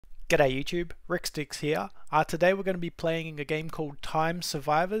G'day YouTube, Ricksticks here. Today we're going to be playing a game called Time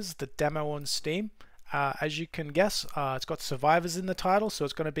Survivors, the demo on Steam. As you can guess, it's got survivors in the title, so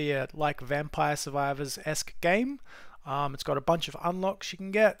it's going to be a like Vampire Survivors-esque game. It's got a bunch of unlocks you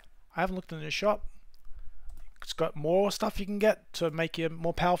can get. I haven't looked in the shop. It's got more stuff you can get to make you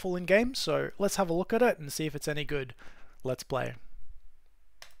more powerful in game, so let's have a look at it and see if it's any good. Let's play.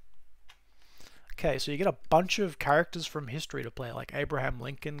 Okay, so you get a bunch of characters from history to play, like Abraham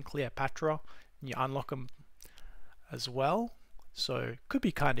Lincoln, Cleopatra, and you unlock them as well. So, could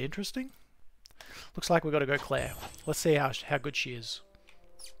be kind of interesting. Looks like we've got to go Claire. Let's see how good she is.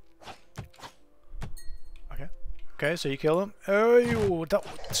 Okay, so you kill them. Oh,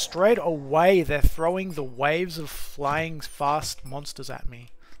 straight away they're throwing the waves of flying fast monsters at me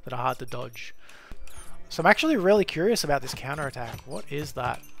that are hard to dodge. So I'm actually really curious about this counterattack. What is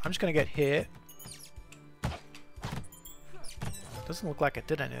that? I'm just going to get hit. Doesn't look like it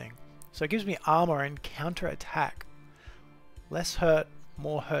did anything. So it gives me armor and counter attack. Less hurt,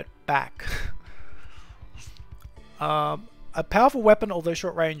 more hurt back. A powerful weapon, although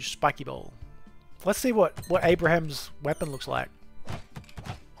short range, spiky ball. Let's see what Abraham's weapon looks like.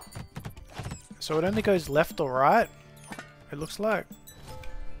 So it only goes left or right, it looks like.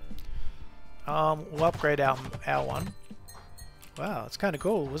 We'll upgrade our one. Wow, it's kind of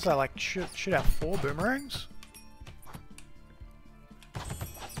cool. Was that like shoot out 4 boomerangs?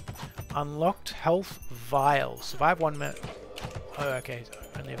 Unlocked health vial. Survive 1 minute. Oh, okay.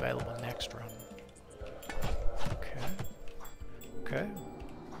 Only available next run. Okay.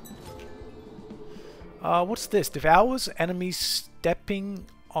 What's this? Devours enemies stepping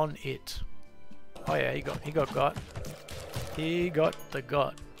on it. Oh yeah, he got. He got the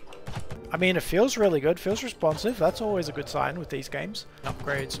got. I mean, it feels really good. Feels responsive. That's always a good sign with these games.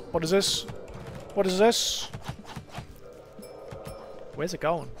 Upgrades. What is this? What is this? Where's it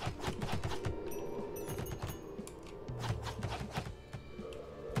going?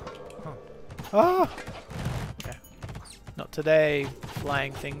 Ah! Okay. Not today.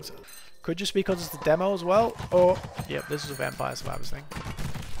 Flying things. Could just be because it's the demo as well. Or, yep, this is a Vampire Survivors thing.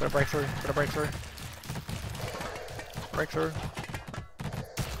 Gotta break through. Gotta break through. Break through.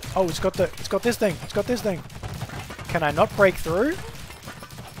 Oh, it's got this thing. It's got this thing. Can I not break through?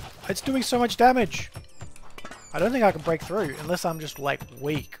 It's doing so much damage. I don't think I can break through unless I'm just like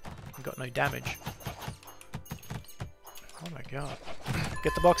weak and got no damage. Oh my god.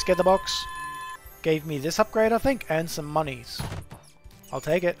 Get the box, get the box. Gave me this upgrade, I think, and some monies. I'll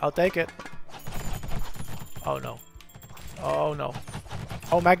take it, I'll take it. Oh no. Oh no.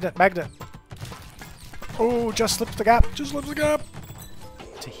 Oh, magnet, magnet. Oh, just slipped the gap, just slipped the gap.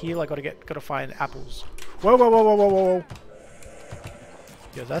 To heal, I gotta find apples. Whoa, whoa, whoa, whoa, whoa, whoa.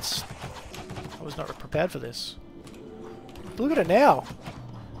 Yeah, I was not prepared for this. Look at it now.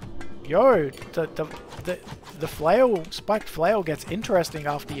 Yo, the flail, spiked flail gets interesting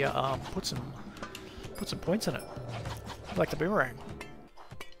after you put some points in it. Like the boomerang.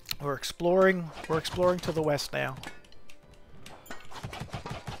 We're exploring to the west now.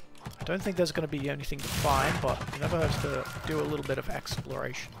 I don't think there's going to be anything to find, but it never hurts to do a little bit of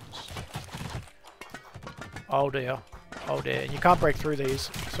explorations. Oh dear. Oh dear. And you can't break through these,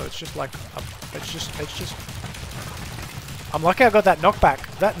 so it's just like it's just I'm lucky I got that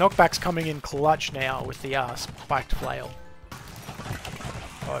knockback. That knockback's coming in clutch now with the spiked flail.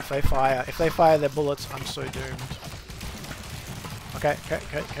 Oh, if they fire their bullets, I'm so doomed. Okay.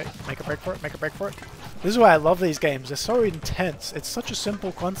 Make a break for it, make a break for it. This is why I love these games. They're so intense. It's such a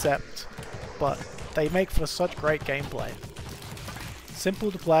simple concept, but they make for such great gameplay.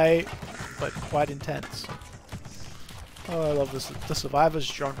 Simple to play, but quite intense. Oh, I love this. The Survivors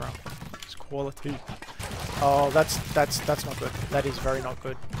genre. It's quality. Oh, that's not good. That is very not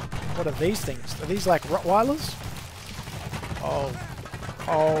good. What are these things? Are these like Rottweilers? Oh.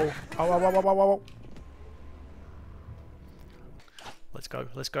 Oh. Oh. Let's go.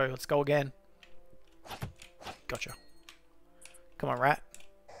 Let's go. Let's go again. Gotcha. Come on, rat.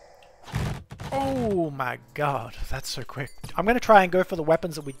 Oh my god. That's so quick. I'm going to try and go for the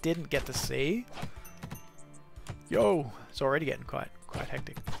weapons that we didn't get to see. Yo. It's already getting quite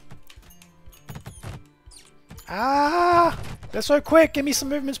hectic. Ah! They're so quick! Give me some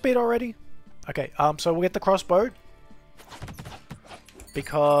movement speed already! Okay, so we'll get the crossbow.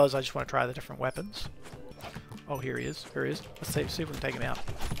 Because I just want to try the different weapons. Oh, here he is. Here he is. Let's see if we can take him out.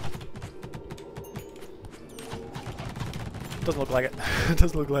 Doesn't look like it.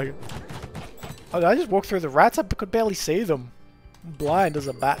 Doesn't look like it. Oh, did I just walk through the rats? I could barely see them. I'm blind as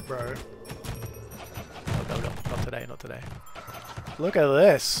a bat, bro. Oh, no. Not today, not today. Look at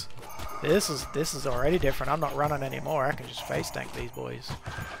this. This is already different. I'm not running anymore. I can just face tank these boys.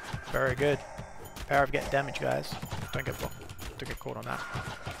 Very good. Power of getting damage, guys. Don't get caught on that.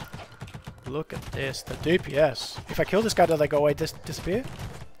 Look at this. The DPS. If I kill this guy, do they go away, disappear?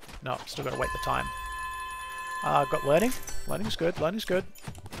 No, still gotta wait the time. Got learning. Learning's good. Learning's good.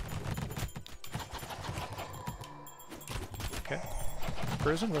 Okay.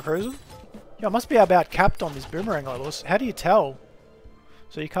 We're cruising. Yeah, it must be about capped on these boomerang levels. How do you tell?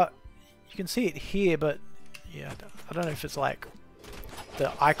 So you can see it here, but yeah, I don't know if it's like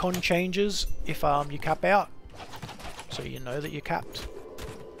the icon changes if you cap out, so you know that you're capped,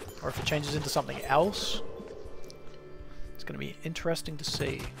 or if it changes into something else. It's going to be interesting to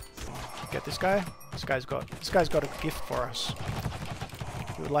see. Get this guy. This guy's got a gift for us.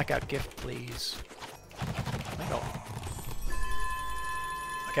 We would like our gift, please. Hang on.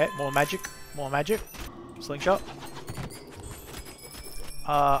 Okay, more magic. More magic. Slingshot.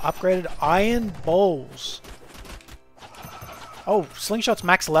 Upgraded iron balls. Oh, slingshot's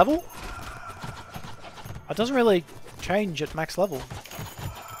max level? It doesn't really change at max level.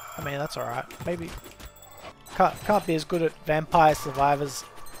 I mean, that's alright. Maybe can't be as good at Vampire Survivors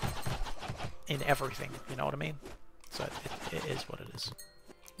in everything, you know what I mean? So it is what it is.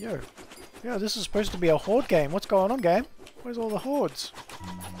 Yo, this is supposed to be a horde game. What's going on, game? Where's all the hordes?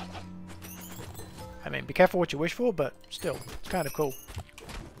 I mean, be careful what you wish for, but still, it's kind of cool.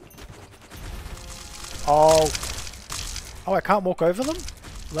 Oh, I can't walk over them?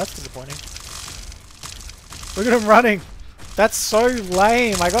 Well, that's disappointing. Look at him running. That's so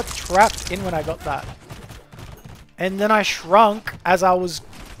lame. I got trapped in when I got that. And then I shrunk as I was...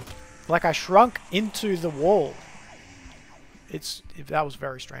 Like, I shrunk into the wall. That was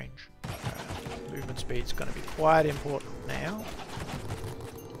very strange. Movement speed's going to be quite important now.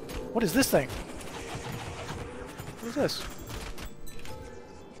 What is this thing? What is this?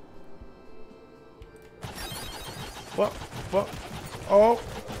 What? What?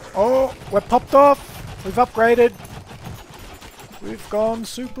 Oh! We're popped off! We've upgraded! We've gone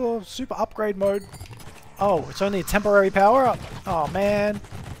super upgrade mode. Oh, it's only a temporary power up? Oh, man.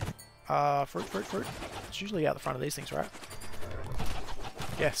 Fruit. It's usually out the front of these things, right?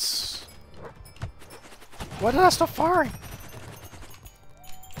 Yes. Why did I stop firing?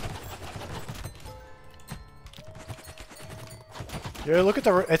 Yeah, look at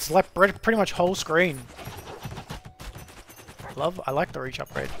it's like pretty much whole screen. I like the reach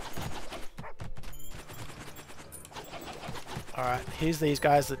upgrade. Alright, here's these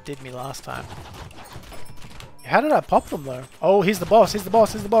guys that did me last time. How did I pop them though? Oh, here's the boss, here's the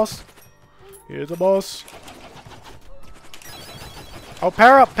boss. Here's the boss. Oh,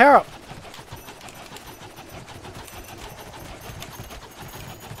 power up!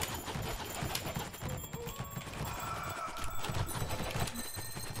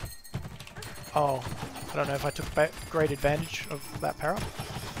 Oh, I don't know if I took great advantage of that power up.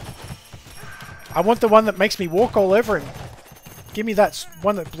 I want the one that makes me walk all over him. Give me that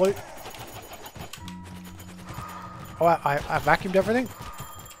one that blew... Oh, I vacuumed everything?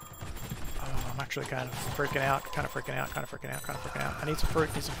 Oh, I'm actually kind of freaking out. I need some fruit,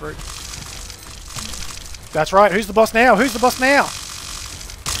 That's right, who's the boss now?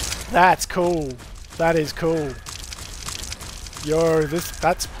 That's cool. That is cool. Yo,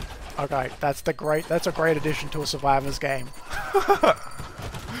 that's... Okay, that's a great addition to a Survivors game.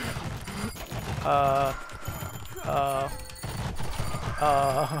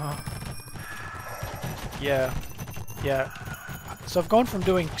 Yeah. So I've gone from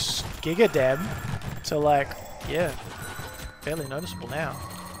doing Giga Dem to like, yeah, fairly noticeable now.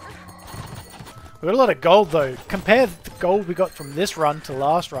 We got a lot of gold though. Compare the gold we got from this run to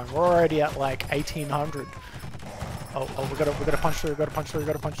last run. We're already at like 1800. Oh, we gotta punch through. We gotta punch through.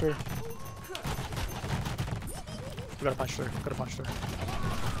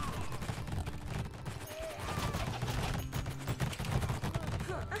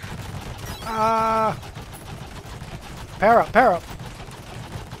 Ah! Power up!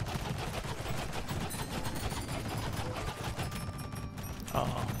 Oh,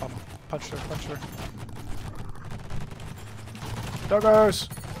 punch through. Doggos!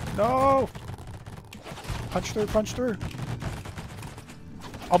 No! Punch through.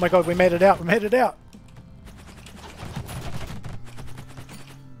 Oh my god, we made it out!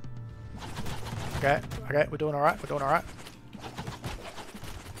 Okay, we're doing alright. We got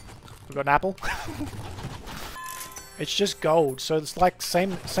an apple. It's just gold, so it's like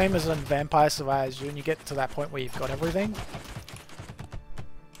same as in Vampire Survivors. When you get to that point where you've got everything,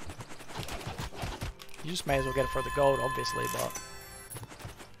 you just may as well get it for the gold, obviously, but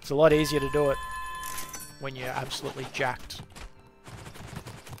it's a lot easier to do it when you're absolutely jacked.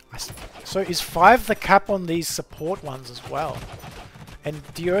 So is 5 the cap on these support ones as well? And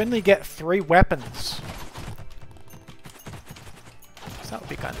do you only get 3 weapons? So that would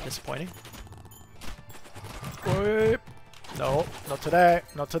be kind of disappointing. Whoop. No, not today.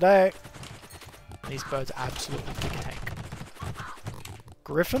 Not today. These birds are absolutely big tank.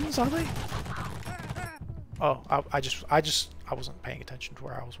 Griffins, are they? Oh, I wasn't paying attention to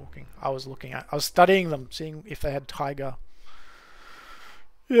where I was walking. I was studying them, seeing if they had tiger.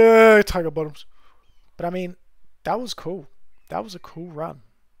 Yeah, tiger bottoms. But I mean, that was cool. That was a cool run.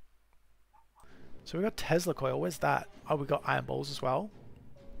 So we got Tesla coil. Where's that? Oh, we got iron balls as well.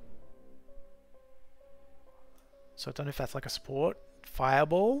 So I don't know if that's like a support.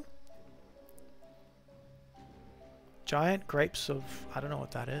 Fireball. Giant grapes of... I don't know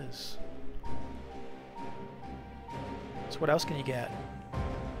what that is. So what else can you get?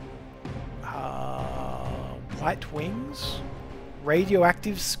 White wings?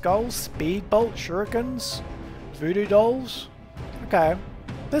 Radioactive skulls? Speed bolt? Shurikens? Voodoo dolls? Okay.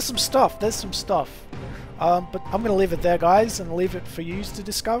 There's some stuff. There's some stuff. But I'm going to leave it there, guys, and leave it for you to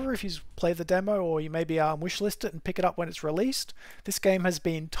discover if you play the demo, or you maybe wishlist it and pick it up when it's released. This game has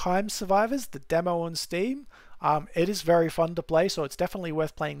been Time Survivors, the demo on Steam. It is very fun to play, so it's definitely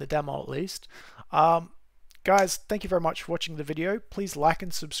worth playing the demo at least. Guys, thank you very much for watching the video. Please like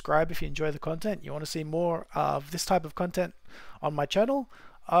and subscribe if you enjoy the content. You want to see more of this type of content on my channel.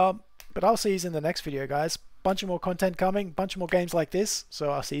 But I'll see you in the next video, guys. Bunch of more content coming, bunch of more games like this. So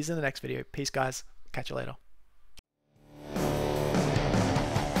I'll see you in the next video. Peace, guys. Catch you later.